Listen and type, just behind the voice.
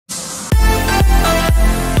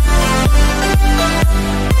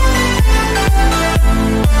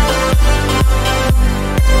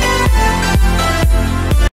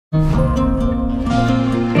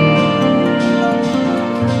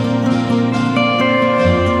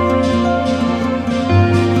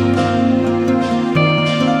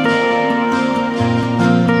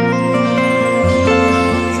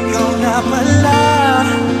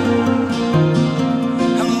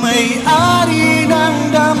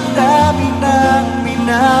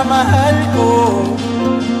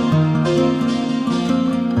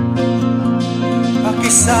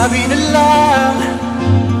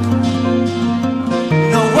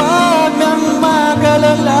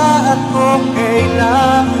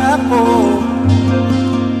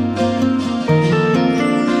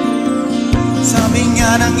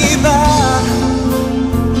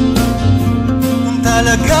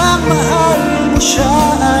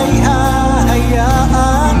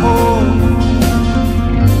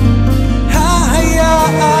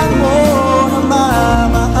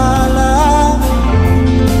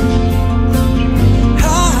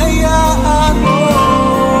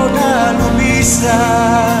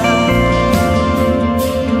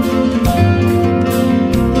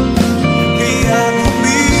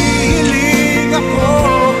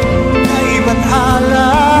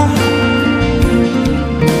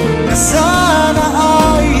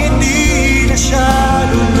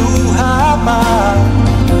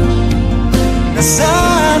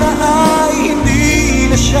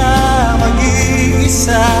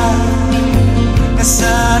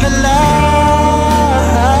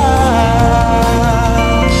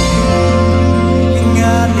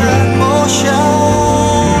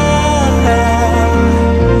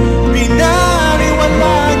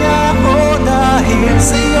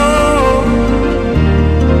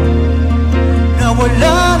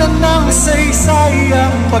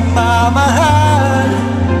pagmamahal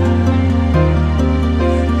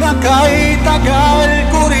na kahit tagal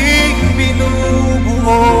ko ring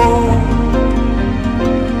binubuo,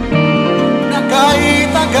 na kahit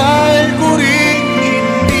tagal ko ring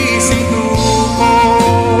hindi sinuko.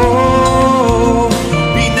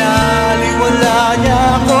 Binaliwala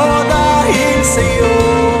niya ako dahil sa'yo,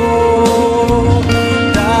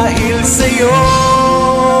 dahil sa'yo.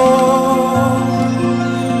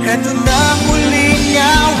 Eto na ang huling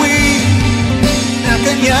awit na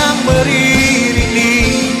kanyang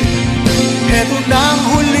maririnig. Eto na ang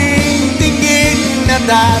huling tingin na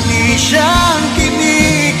dati siyang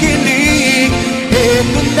kinikilig.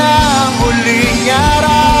 Eto na ang huling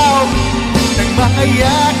araw ng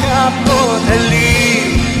makayakap ko't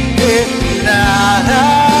halik. Eto na,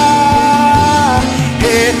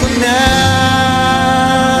 eto na.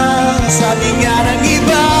 Sabi nga ng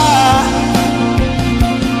iba,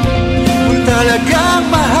 kung talagang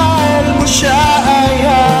mahal mo siya ay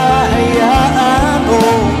hahayaan mo,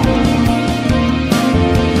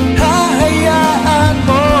 hahayaan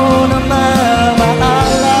mo na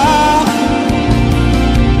mamahalak,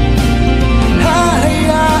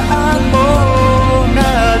 hahayaan mo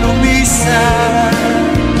na lumisan.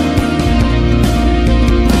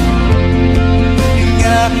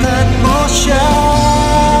 Ingatan mo siya,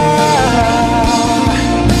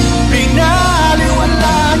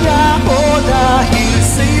 binaliwala niya ako dahil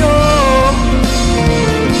sa'yo.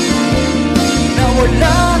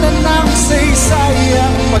 Nawala na ng saysay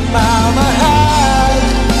ang pagmamahal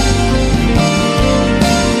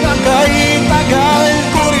na kahit tagal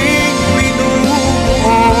ko ring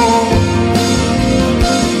binubuo,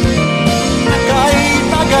 na kahit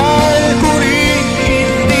tagal ko ring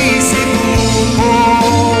hindi sinuko.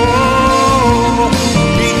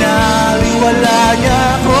 Binaliwala niya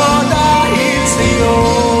ako dahil sa'yo,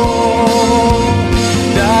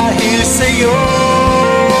 dahil sa'yo.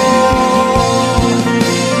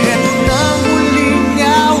 Eto na ang huling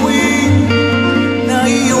awit na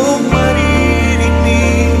iyong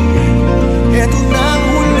maririnig. Eto na ang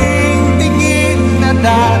huling tingin na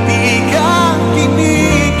dati kang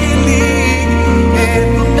kinikilig.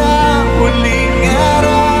 Eto na ang huling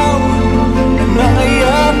araw na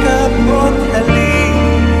makayakap mo't halik.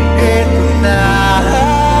 Eto na,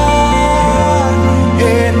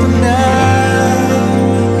 eto na.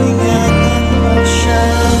 Ingatan mo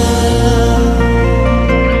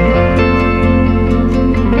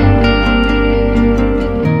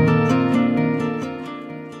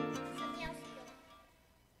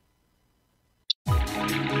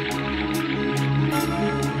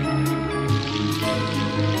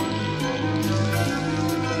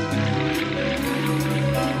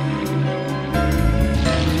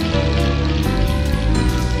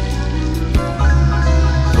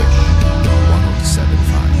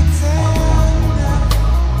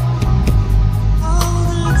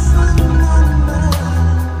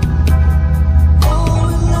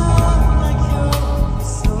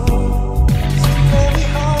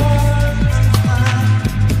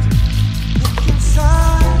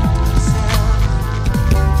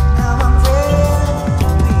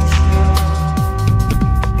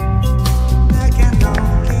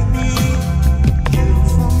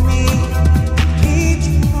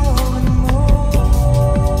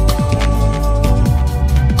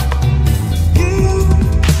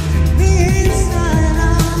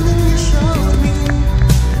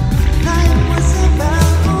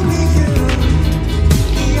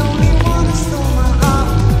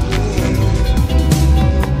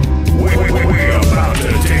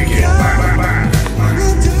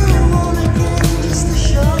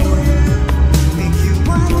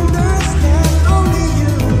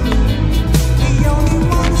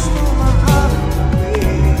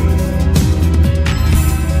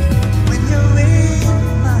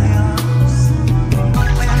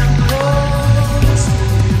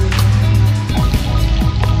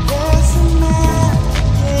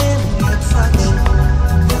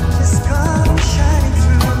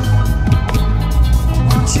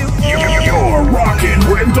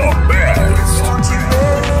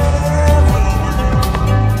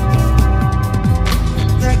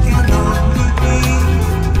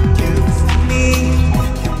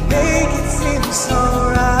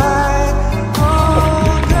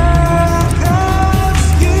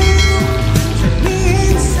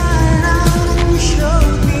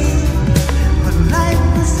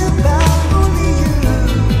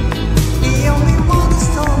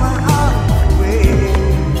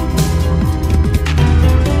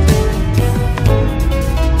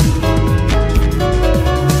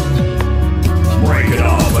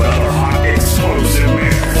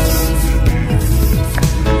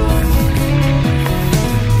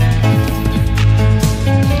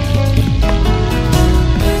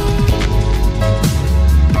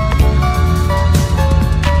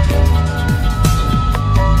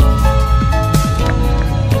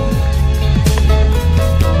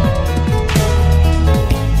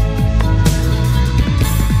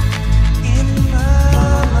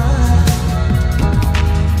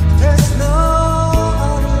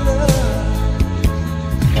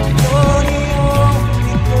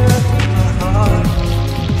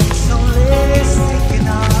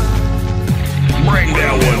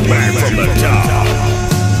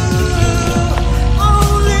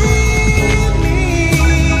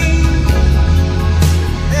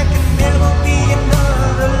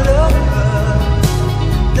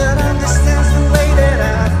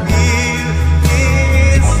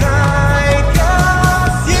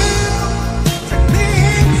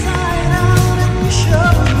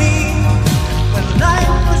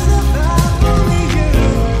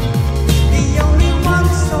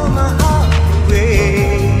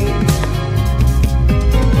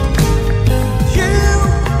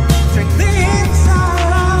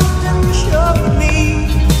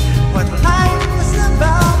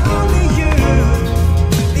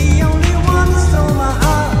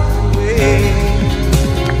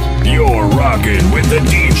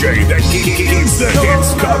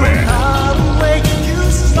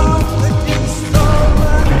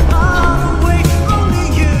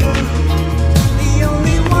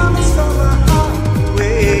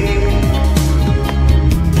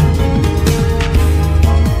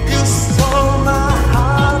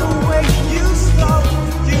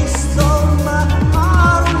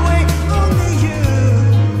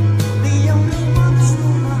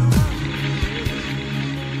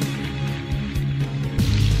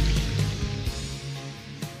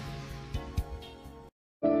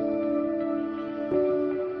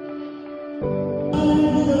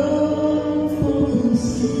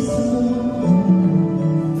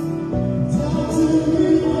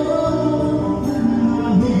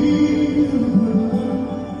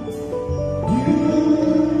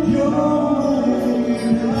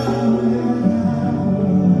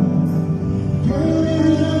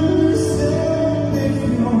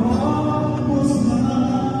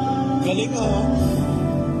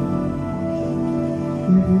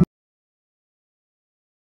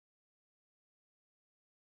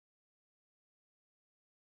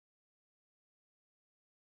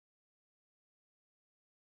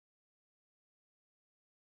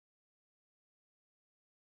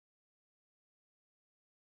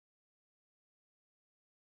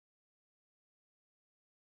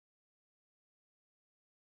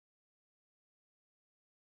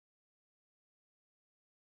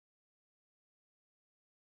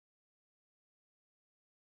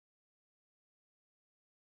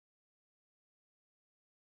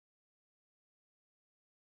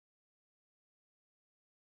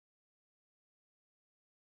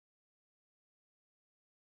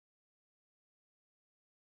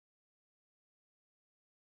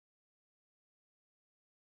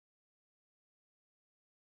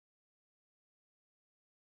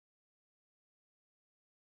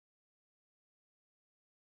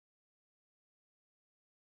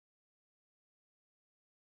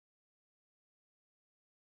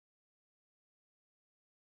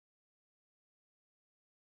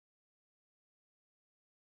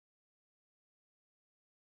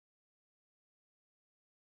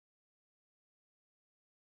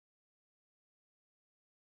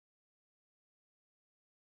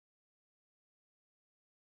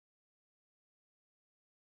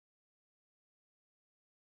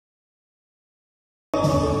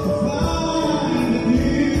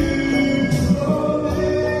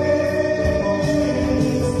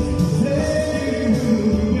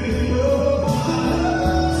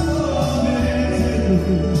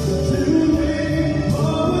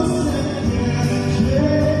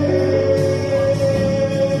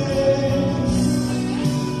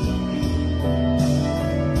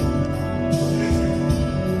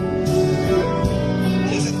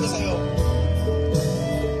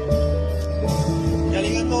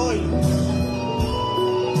Galing oh.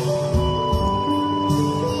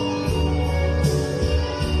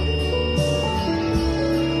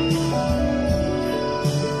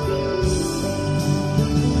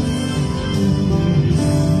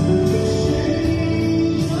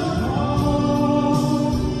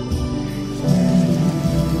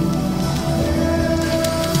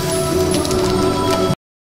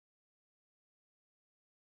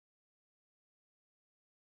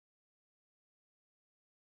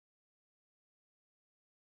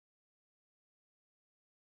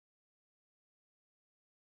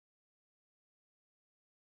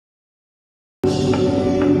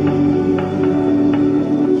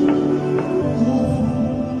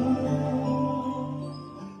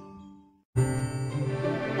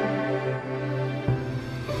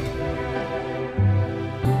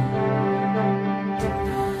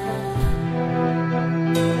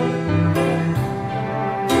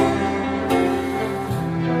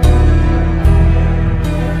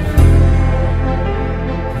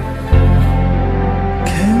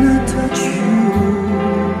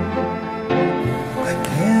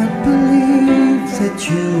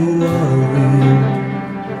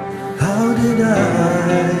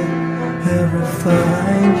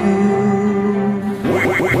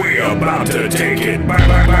 About to take it back,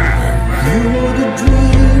 back, back. You were the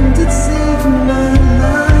dream that saved my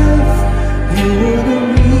life. You were the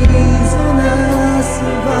reason I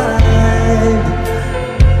survived.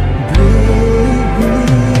 Baby,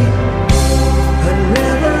 I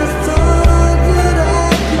never thought that I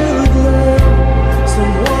could love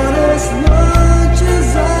someone as much as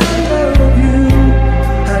I love you.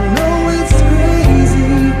 I know it's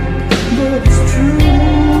crazy, but it's true.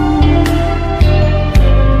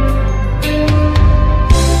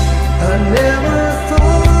 I never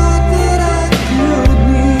thought that I could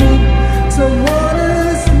need someone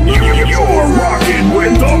as much You're rocking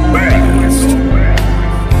with the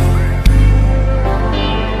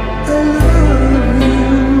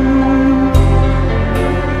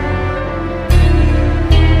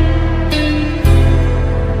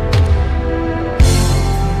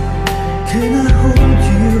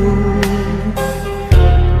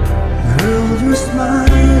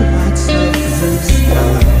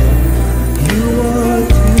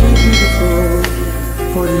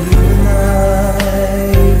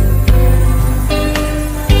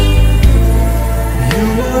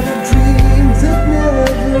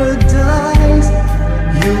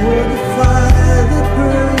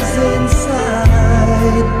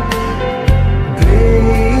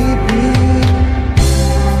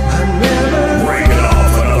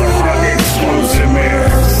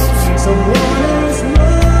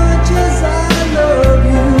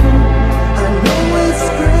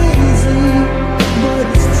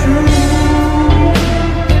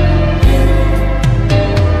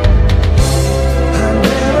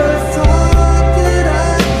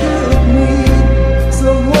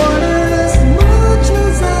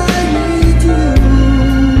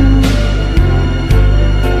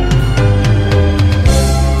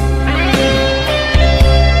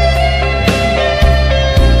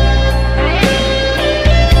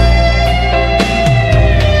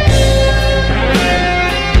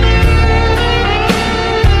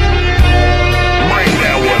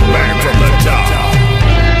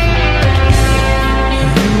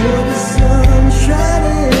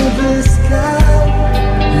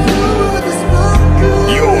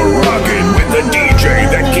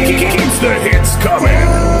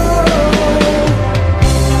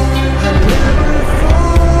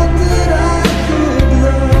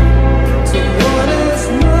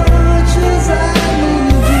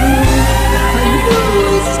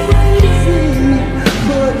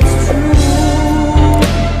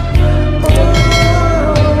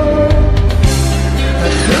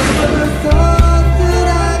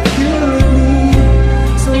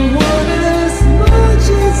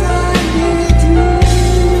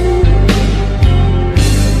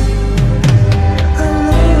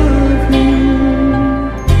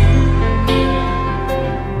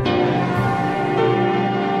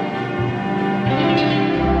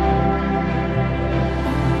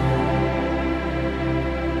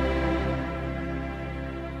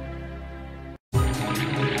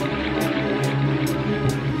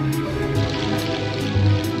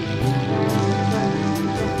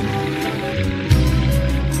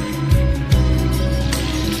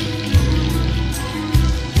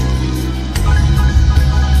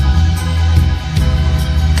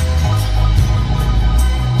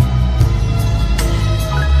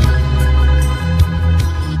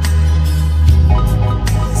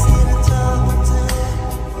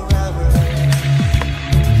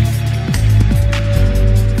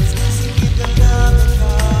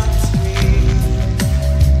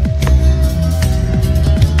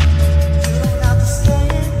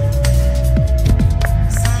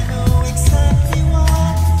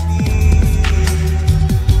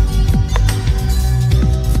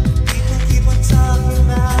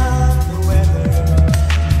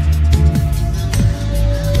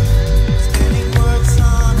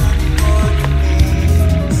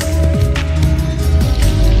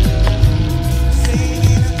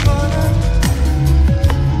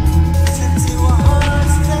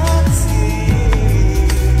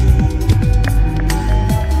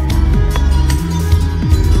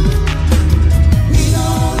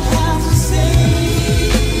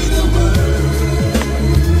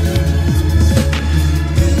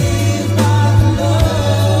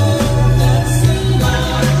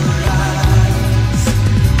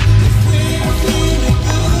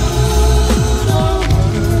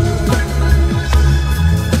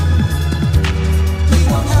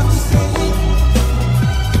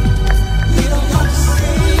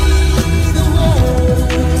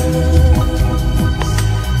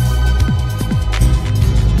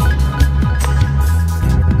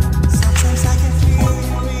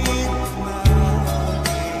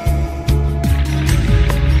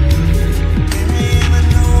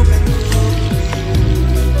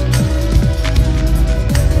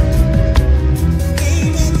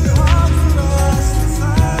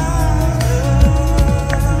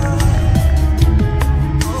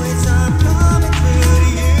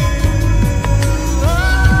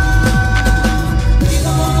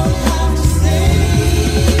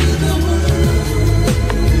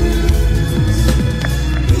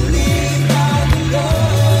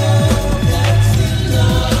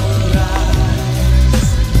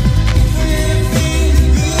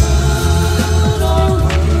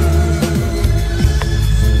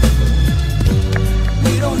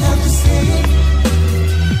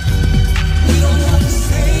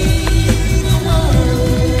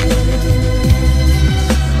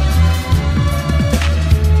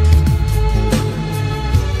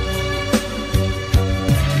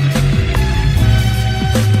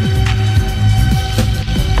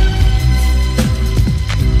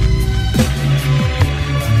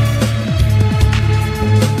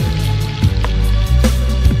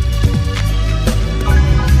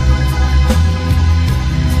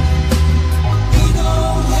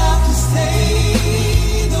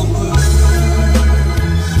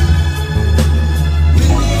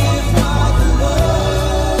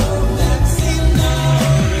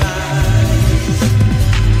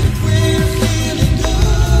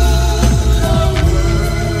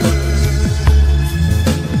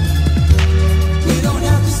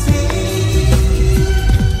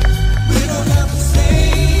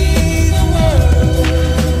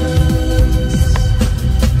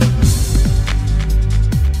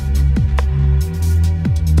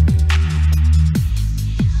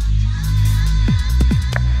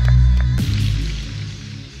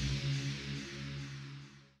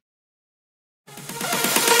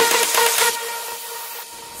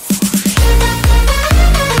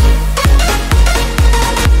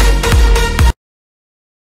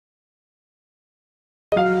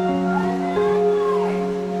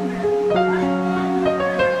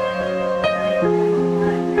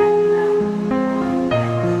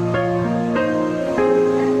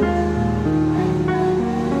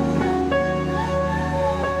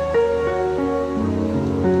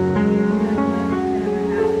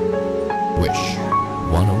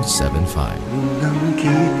Spotify. Nang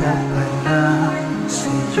kita pa lang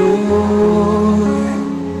sa'yo,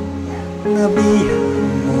 nabiyak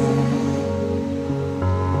mo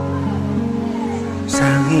sa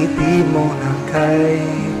ngiti mo na kay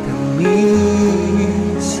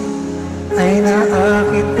tamis ay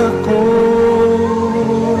naakit ako.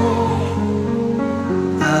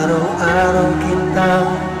 Araw-araw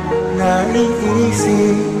kitang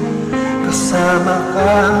naiisip, kasama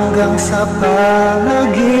ka hanggang sa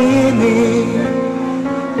panaginip.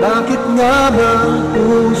 Bakit nga ba ang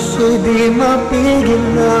puso'y di mapigil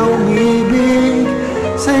na umibig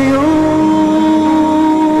sa'yo?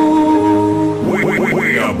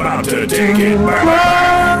 We about to take it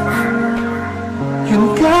back.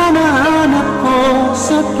 Yun ka na hanap ko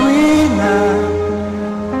sa tuwina,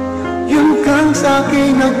 yun kang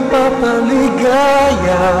sa'king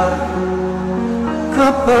nagpapaligaya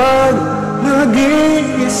kapag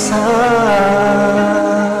nag-iisa.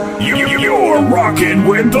 You're rocking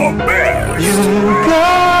with the best. Yun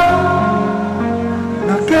ka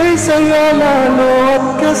na kay saya lalo at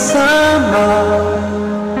kasama,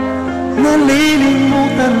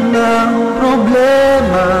 nalilimutan ng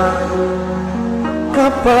problema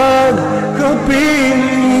kapag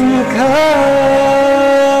kapiling ka.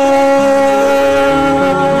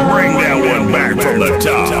 Bring that one back from the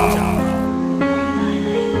top.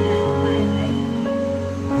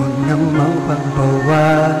 Huwag namang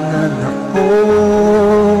pagbawalan ako,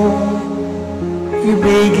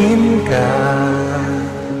 ibigin ka.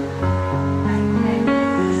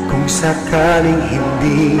 Kung sakaling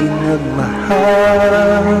hindi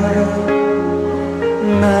nagmahal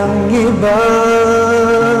ng iba,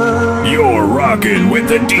 You're rocking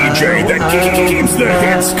with the DJ that keeps the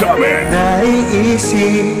hits coming.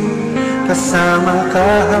 naiisip, kasama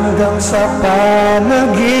ka hanggang sa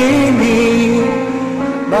panaginip.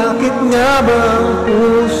 Bakit nga ba ang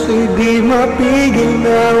puso'y di mapigil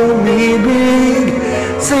na umibig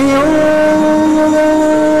sa'yo?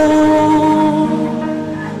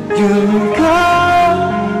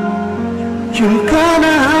 Yun ka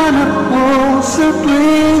na hanap ko sa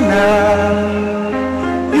tuwina,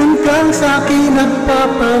 yun kang sa'kin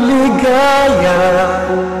nagpapaligaya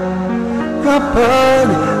kapag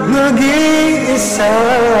nag-iisa.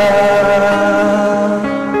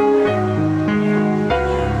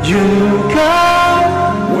 Yun ka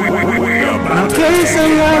na kay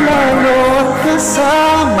saya lalo at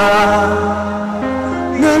kasama,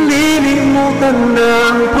 nalilimutan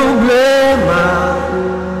ng problema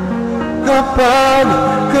kapag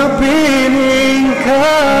kapiling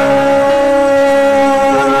ka.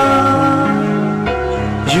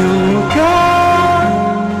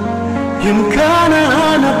 Yun ka na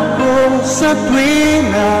hanap ko sa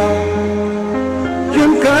tuwina,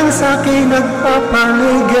 yun kang sa'kin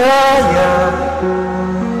nagpapaligaya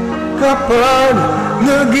kapag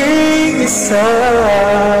nag-iisa.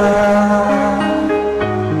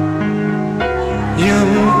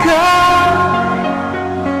 Yun ka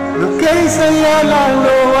na kay saya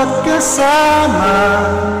lalo at kasama,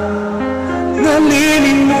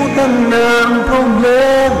 nalilimutan ng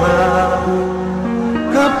problema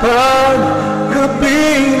kapag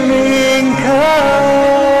kapiling ka.